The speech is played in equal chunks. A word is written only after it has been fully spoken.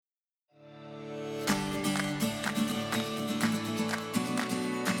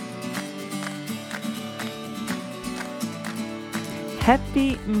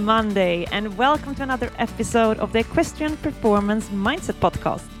Happy Monday and welcome to another episode of the Equestrian Performance Mindset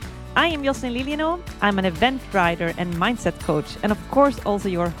Podcast. I am Jocelyn Liljeno. I'm an event writer and mindset coach, and of course also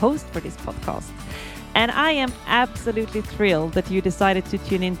your host for this podcast. And I am absolutely thrilled that you decided to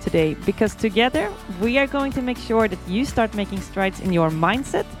tune in today, because together we are going to make sure that you start making strides in your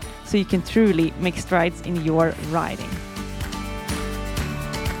mindset so you can truly make strides in your riding.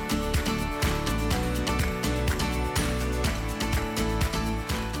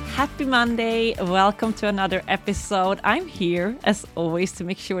 Happy Monday. Welcome to another episode. I'm here, as always, to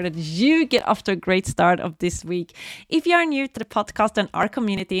make sure that you get off to a great start of this week. If you are new to the podcast and our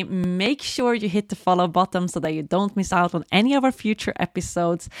community, make sure you hit the follow button so that you don't miss out on any of our future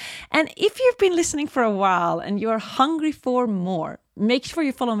episodes. And if you've been listening for a while and you're hungry for more, make sure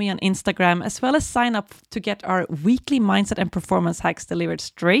you follow me on Instagram, as well as sign up to get our weekly mindset and performance hacks delivered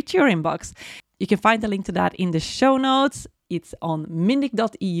straight to your inbox. You can find the link to that in the show notes. It's on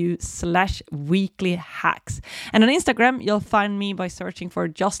mindic.eu/weekly hacks. And on Instagram, you'll find me by searching for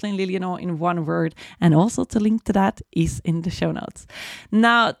Jocelyn Liljeno in one word. And also the link to that is in the show notes.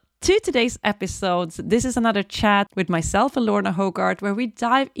 Now, to today's episodes, this is another chat with myself and Lorna Hogart, where we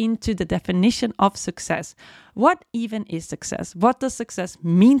dive into the definition of success. What even is success? What does success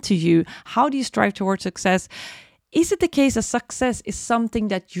mean to you? How do you strive towards success? Is it the case that success is something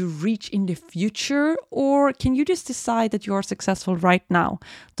that you reach in the future, or can you just decide that you are successful right now?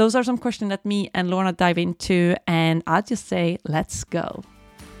 Those are some questions that me and Lorna dive into, and I'll just say, let's go.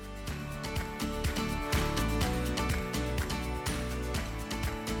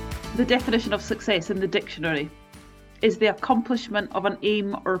 The definition of success in the dictionary is the accomplishment of an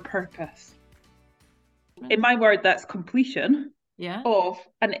aim or purpose. In my word, that's completion of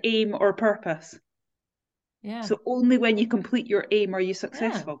an aim or purpose. Yeah. So only when you complete your aim are you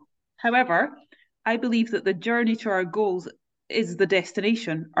successful. Yeah. However, I believe that the journey to our goals is the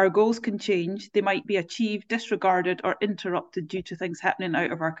destination. Our goals can change. They might be achieved, disregarded, or interrupted due to things happening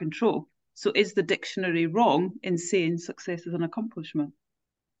out of our control. So is the dictionary wrong in saying success is an accomplishment?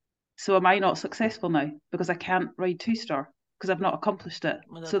 So am I not successful now because I can't ride two-star because I've not accomplished it?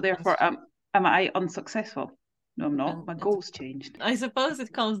 Well, so therefore, am I unsuccessful? No, I'm not. My goals changed. I suppose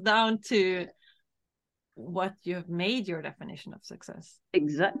it comes down to what you have made your definition of success.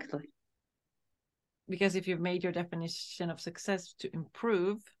 Exactly. Because if you've made your definition of success to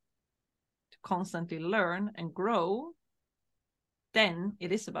improve, to constantly learn and grow, then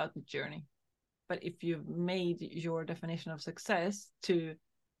it is about the journey. But if you've made your definition of success to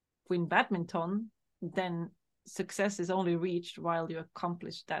win badminton, then success is only reached while you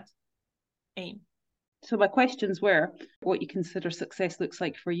accomplish that aim. So my questions were, what you consider success looks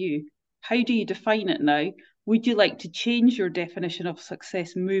like for you. How do you define it now? Would you like to change your definition of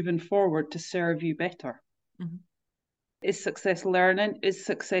success moving forward to serve you better? Mm-hmm. Is success learning? Is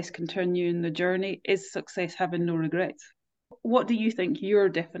success continuing the journey? Is success having no regrets? What do you think your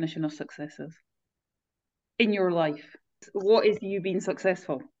definition of success is in your life? What is you being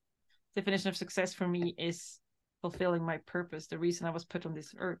successful? Definition of success for me is fulfilling my purpose, the reason I was put on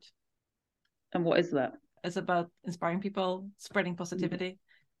this earth. And what is that? It's about inspiring people, spreading positivity. Mm-hmm.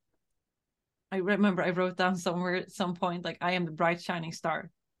 I remember I wrote down somewhere at some point, like, I am the bright shining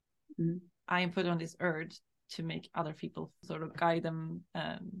star. Mm-hmm. I am put on this earth to make other people, sort of guide them,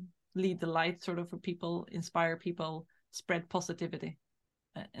 lead the light sort of for people, inspire people, spread positivity,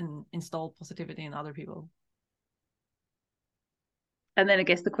 and install positivity in other people. And then I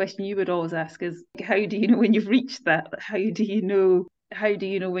guess the question you would always ask is, how do you know when you've reached that? How do you know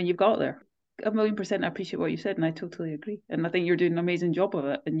when you've got there? 1,000,000% I appreciate what you said, and I totally agree. And I think you're doing an amazing job of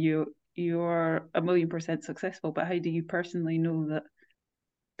it, and you're 1,000,000% successul, but how do you personally know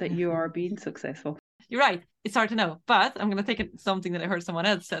that you are being successful? You're right. It's hard to know, but I'm going to take something that I heard someone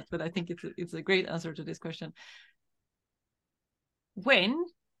else said, but I think it's a great answer to this question. When,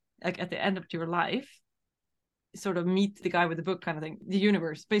 like, at the end of your life, sort of meet the guy with the book kind of thing, the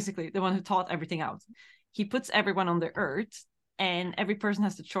universe, basically the one who taught everything out, he puts everyone on the earth, and every person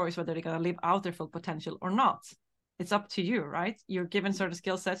has the choice whether they're going to live out their full potential or not. It's up to you, right? You're given certain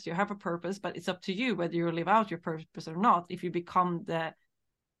skill sets, you have a purpose, but it's up to you whether you live out your purpose or not. If you become the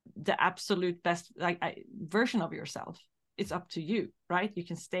absolute best version of yourself, it's up to you, right? You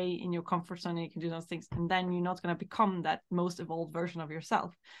can stay in your comfort zone and you can do those things, and then you're not going to become that most evolved version of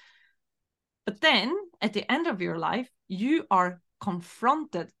yourself. But then at the end of your life, you are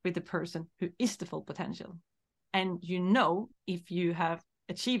confronted with the person who is the full potential. And you know if you have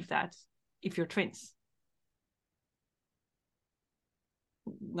achieved that, if you're twins.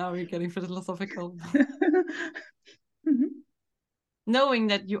 Now we're getting philosophical. Mm-hmm. Knowing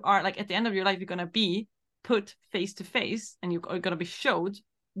that you are, like, at the end of your life, you're going to be put face to face, and you're going to be showed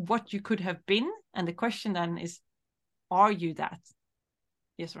what you could have been. And the question then is, are you that?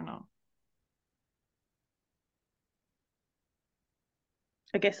 Yes or no?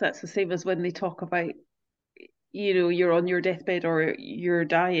 I guess that's the same as when they talk about, you're on your deathbed or you're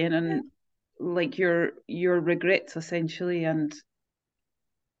dying, and like your regrets essentially, and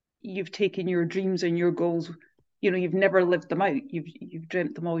you've taken your dreams and your goals, you've never lived them out. You've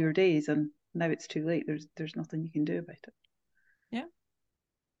dreamt them all your days, and now it's too late. There's nothing you can do about it. Yeah.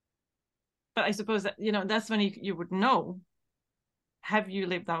 But I suppose that, that's when you would know, have you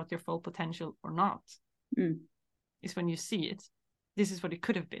lived out your full potential or not? Is when you see it. This is what it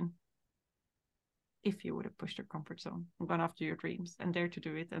could have been if you would have pushed your comfort zone and gone after your dreams and dared to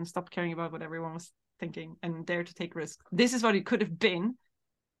do it and stopped caring about what everyone was thinking and dare to take risks. This is what it could have been.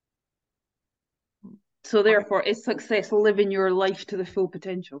 So therefore, is success living your life to the full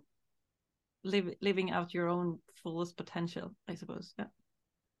potential? Living out your own fullest potential, I suppose. Yeah.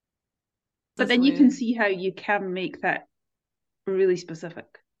 But then you can see how you can make that really specific,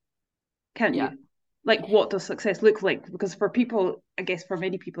 can't you? Like, what does success look like? Because for people, I guess for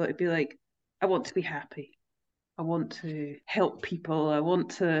many people, it'd be like, I want to be happy. I want to help people. I want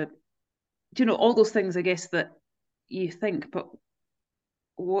to, all those things, I guess, that you think, but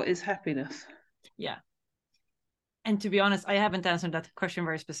what is happiness? Yeah. And to be honest, I haven't answered that question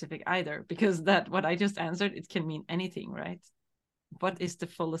very specific either, because what I just answered, it can mean anything, right? What is the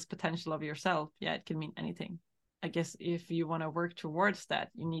fullest potential of yourself? Yeah, it can mean anything. I guess if you want to work towards that,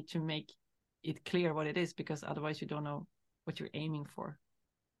 you need to make it clear what it is, because otherwise you don't know what you're aiming for.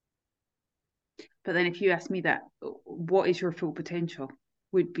 But then if you ask me that, what is your full potential,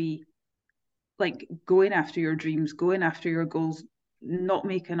 would be like going after your dreams, going after your goals, not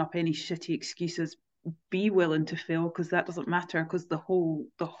making up any shitty excuses, be willing to fail, because that doesn't matter, because the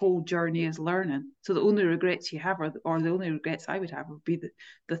whole journey is learning. So the only regrets you have, or the only regrets I would have, would be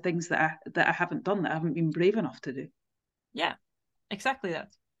the things that I haven't done, that I haven't been brave enough to do. Yeah, exactly that.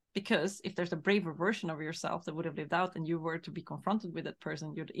 Because if there's a braver version of yourself that would have lived out and you were to be confronted with that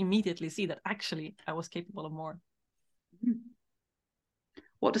person, you'd immediately see that actually I was capable of more.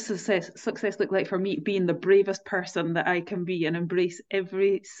 What does success look like for me? Being the bravest person that I can be and embrace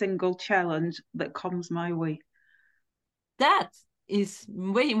every single challenge that comes my way. That is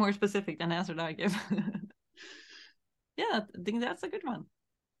way more specific than the answer that I give. Yeah, I think that's a good one.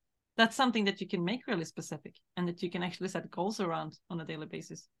 That's something that you can make really specific and that you can actually set goals around on a daily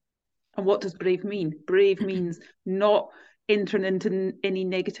basis. And what does brave mean? Brave means not entering into any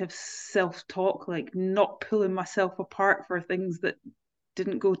negative self-talk, like not pulling myself apart for things that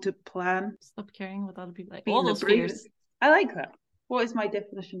didn't go to plan. Stop caring what other people like. Being all those fears. I like that. What is my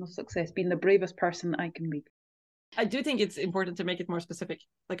definition of success? Being the bravest person that I can be. I do think it's important to make it more specific.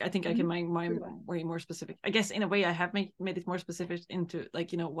 Like, I think I can make mine way more specific. I guess in a way I have made it more specific into,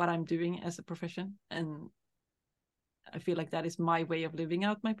 like, what I'm doing as a profession. And I feel like that is my way of living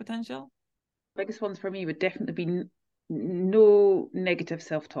out my potential. Biggest ones for me would definitely be no negative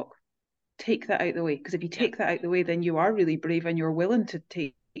self-talk. Take that out of the way. Because if you take that out of the way, then you are really brave and you're willing to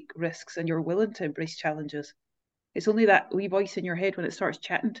take risks and you're willing to embrace challenges. It's only that wee voice in your head when it starts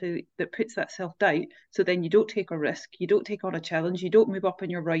chatting to that puts that self-doubt. So then you don't take a risk, you don't take on a challenge, you don't move up in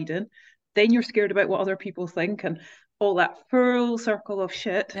your riding. Then you're scared about what other people think and all that full circle of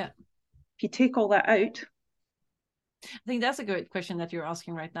shit. Yeah. If you take all that out. I think that's a good question that you're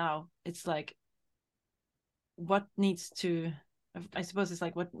asking right now. It's like, what needs to, I suppose it's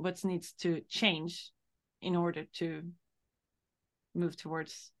like, what needs to change in order to move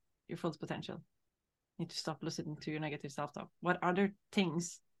towards your full potential? You need to stop listening to your negative self-talk. What other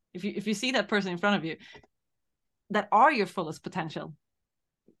things, if you see that person in front of you that are your fullest potential,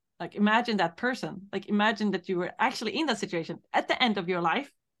 like imagine that person, like imagine that you were actually in that situation at the end of your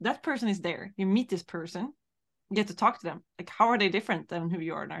life. That person is there. You meet this person, you get to talk to them. Like, how are they different than who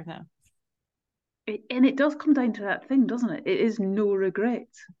you are right now? And it does come down to that thing, doesn't it? It is no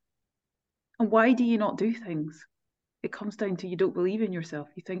regrets. And why do you not do things? It comes down to you don't believe in yourself.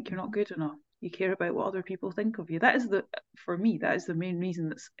 You think you're not good enough. You care about what other people think of you. That is for me, that is the main reason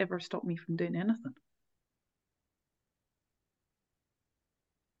that's ever stopped me from doing anything.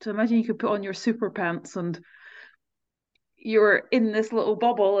 So imagine you could put on your super pants and you're in this little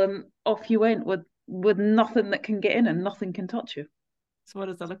bubble and off you went with nothing that can get in and nothing can touch you. So what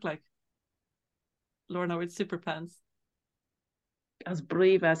does that look like? Lorna with super pants. As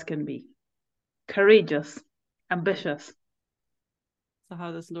brave as can be. Courageous. Ambitious. So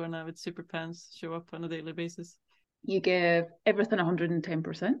how does Lorna with super pants show up on a daily basis? You give everything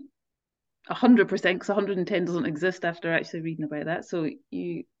 110%. 100%, because 110 doesn't exist after actually reading about that. So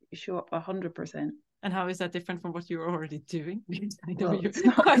you show up 100%. And how is that different from what you're already doing? I know Well, you it's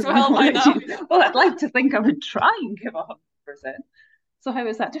not quite well by now. well, I'd like to think I would try and give 100%. So how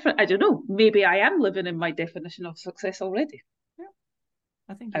is that different? I don't know. Maybe I am living in my definition of success already. Yeah,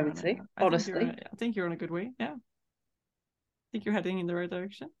 I think I you're would on say, a. honestly. I think you're on a good way. Yeah, I think you're heading in the right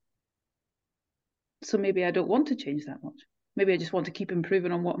direction. So maybe I don't want to change that much. Maybe I just want to keep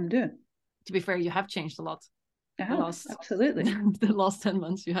improving on what I'm doing. To be fair, you have changed a lot. I have, absolutely. The last 10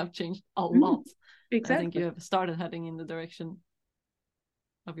 months, you have changed a lot. Exactly. I think you have started heading in the direction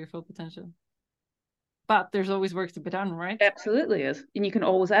of your full potential. But there's always work to be done, right? Absolutely is. And you can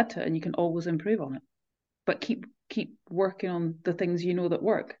always add to it and you can always improve on it. But keep working on the things you know that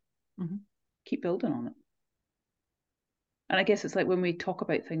work. Mm-hmm. Keep building on it. And I guess it's like when we talk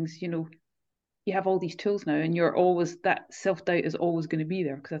about things, you have all these tools now and you're always, that self-doubt is always going to be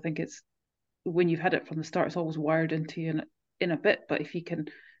there, because I think it's, when you've had it from the start, it's always wired into you in a bit. But if you can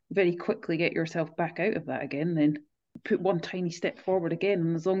very quickly get yourself back out of that again, then put one tiny step forward again.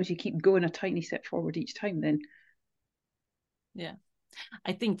 And as long as you keep going a tiny step forward each time, then. Yeah.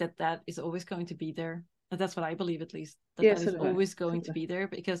 I think that is always going to be there. That's what I believe, at least. That is always going to be there,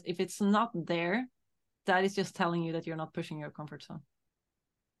 because if it's not there, that is just telling you that you're not pushing your comfort zone.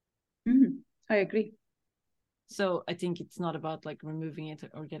 I agree. So I think it's not about like removing it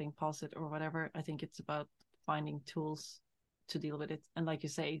or getting past it or whatever. I think it's about finding tools to deal with it. And like you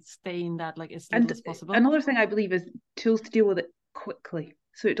say, stay in that like as little as possible. Another thing I believe is tools to deal with it quickly,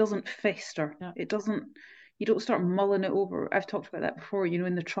 so it doesn't fester. Yeah. You don't start mulling it over. I've talked about that before,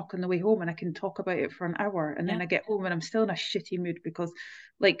 in the truck on the way home, and I can talk about it for an hour, and then I get home and I'm still in a shitty mood because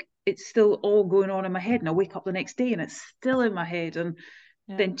like it's still all going on in my head, and I wake up the next day and it's still in my head, and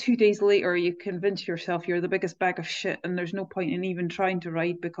then 2 days later you convince yourself you're the biggest bag of shit and there's no point in even trying to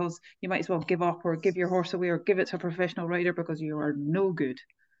ride, because you might as well give up or give your horse away or give it to a professional rider because you are no good.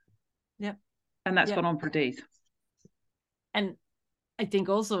 Yeah. And that's gone on for days. And I think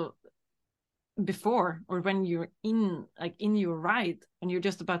also before, or when you're in your ride, when you're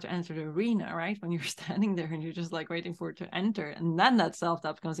just about to enter the arena, right, when you're standing there and you're just like waiting for it to enter, and then that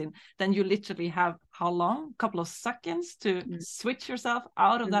self-doubt comes in, then you literally have how long, a couple of seconds to switch yourself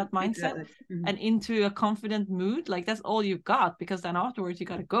out of that mindset and into a confident mood. Like that's all you've got, because then afterwards you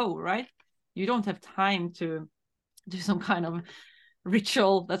got to go, right? You don't have time to do some kind of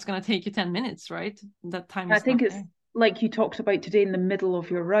ritual that's going to take you 10 minutes, right? That time is, I think, it's there. Like you talked about today, in the middle of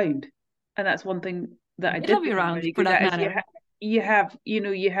your round. And that's one thing that I did around for that matter. You have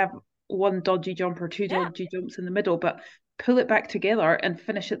one dodgy jump or two dodgy jumps in the middle, but pull it back together and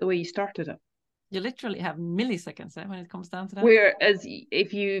finish it the way you started it. You literally have milliseconds when it comes down to that. Whereas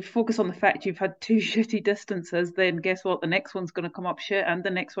if you focus on the fact you've had 2 shitty distances, then guess what? The next one's going to come up shit, and the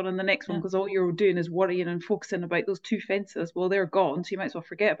next one, and the next one, because all you're doing is worrying and focusing about those 2 fences. Well, they're gone, so you might as well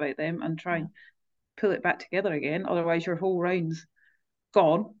forget about them and try and pull it back together again. Otherwise, your whole round's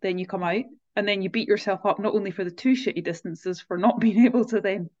gone. Then you come out and then you beat yourself up not only for the 2 shitty distances for not being able to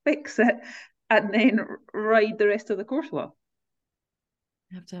then fix it and then ride the rest of the course well.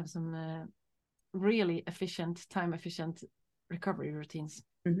 You have to have some really time efficient recovery routines.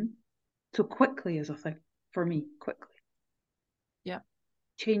 So quickly is a thing for me. Quickly. Yeah.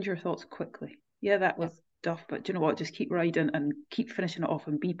 Change your thoughts quickly. Yeah, that was tough, but do you know what? Just keep riding and keep finishing it off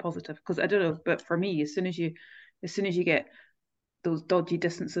and be positive. Because I don't know, but for me, as soon as you get those dodgy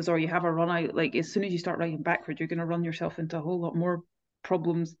distances or you have a run out, like as soon as you start riding backward, you're going to run yourself into a whole lot more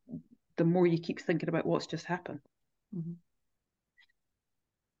problems the more you keep thinking about what's just happened. And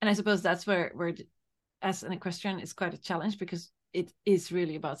I suppose that's where as an equestrian, it's quite a challenge, because it is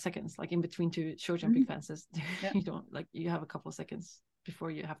really about seconds, like in between 2 short jumping fences. You don't, like, you have a couple of seconds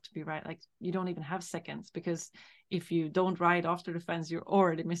before you have to be right. Like you don't even have seconds, because if you don't ride after the fence, you're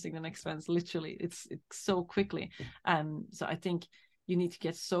already missing the next fence. Literally, it's so quickly. So I think you need to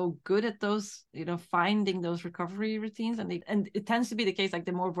get so good at those, finding those recovery routines, and it tends to be the case. Like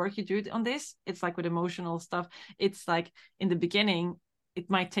the more work you do on this, it's like with emotional stuff. It's like in the beginning, it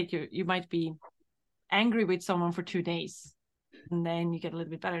might take you might be angry with someone for 2 days, and then you get a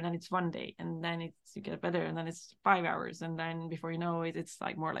little bit better, and then it's 1 day, and then you get better, and then it's 5 hours, and then before you know it, it's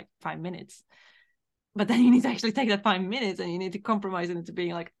like more like 5 minutes. But then you need to actually take that 5 minutes and you need to compromise it into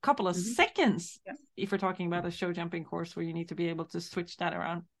being like a couple of seconds. If we're talking about a show jumping course where you need to be able to switch that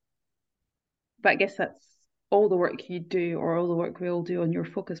around. But I guess that's all the work you do, or all the work we all do on your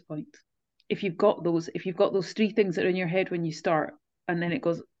focus points. If you've got those 3 things that are in your head when you start, and then it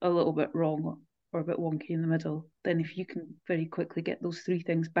goes a little bit wrong or a bit wonky in the middle, then if you can very quickly get those 3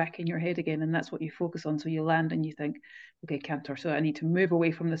 things back in your head again, and that's what you focus on, so you land and you think, okay, canter, so I need to move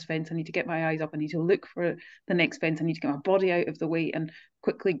away from this fence, I need to get my eyes up, I need to look for the next fence, I need to get my body out of the way and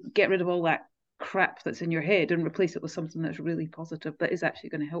quickly get rid of all that crap that's in your head and replace it with something that's really positive that is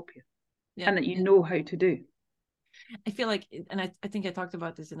actually going to help you, and that you know how to do. I feel like, and I think I talked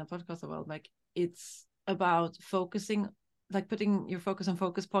about this in a podcast as well, like it's about focusing, like putting your focus on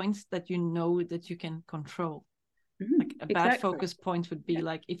focus points that you know that you can control. Like a bad focus point would be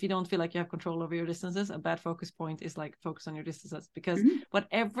like, if you don't feel like you have control over your distances, a bad focus point is like focus on your distances, because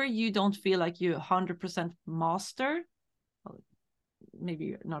whatever you don't feel like you 100% master, well, maybe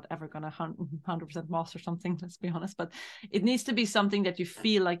you're not ever gonna 100% master something, let's be honest, but it needs to be something that you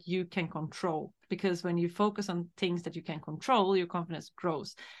feel like you can control, because when you focus on things that you can control, your confidence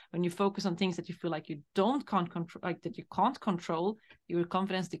grows. When you focus on things that you feel like you can't control, like that you can't control, your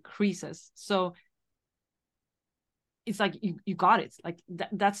confidence decreases. So it's like you got it, like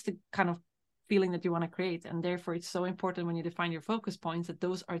that's the kind of feeling that you want to create. And therefore it's so important when you define your focus points that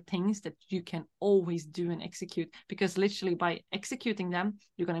those are things that you can always do and execute, because literally by executing them,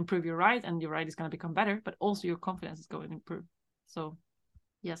 you're going to improve your ride, and your ride is going to become better, but also your confidence is going to improve. So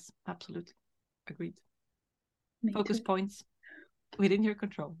yes, absolutely agreed. Focus points within your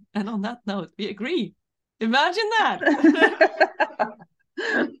control. And on that note, we agree. Imagine that.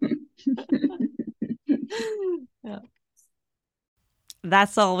 Yeah.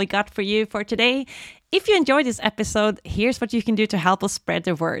 That's all we got for you for today. If you enjoyed this episode, here's what you can do to help us spread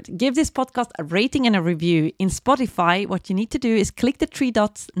the word. Give this podcast a rating and a review. In Spotify, what you need to do is click the 3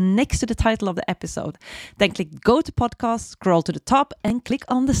 dots next to the title of the episode. Then click go to podcast, scroll to the top, and click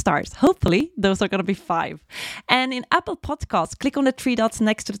on the stars. Hopefully, those are going to be 5. And in Apple Podcasts, click on the 3 dots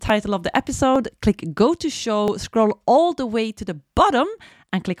next to the title of the episode, click go to show, scroll all the way to the bottom,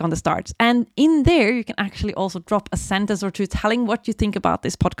 and click on the stars. And in there, you can actually also drop a sentence or two telling what you think about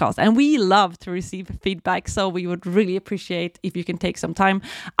this podcast. And we love to receive feedback, so we would really appreciate if you can take some time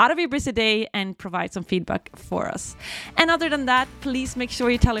out of your busy day and provide some feedback for us. And other than that, please make sure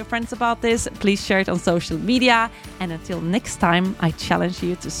you tell your friends about this. Please share it on social media. And until next time, I challenge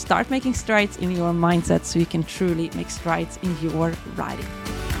you to start making strides in your mindset so you can truly make strides in your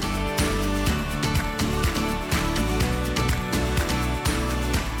riding.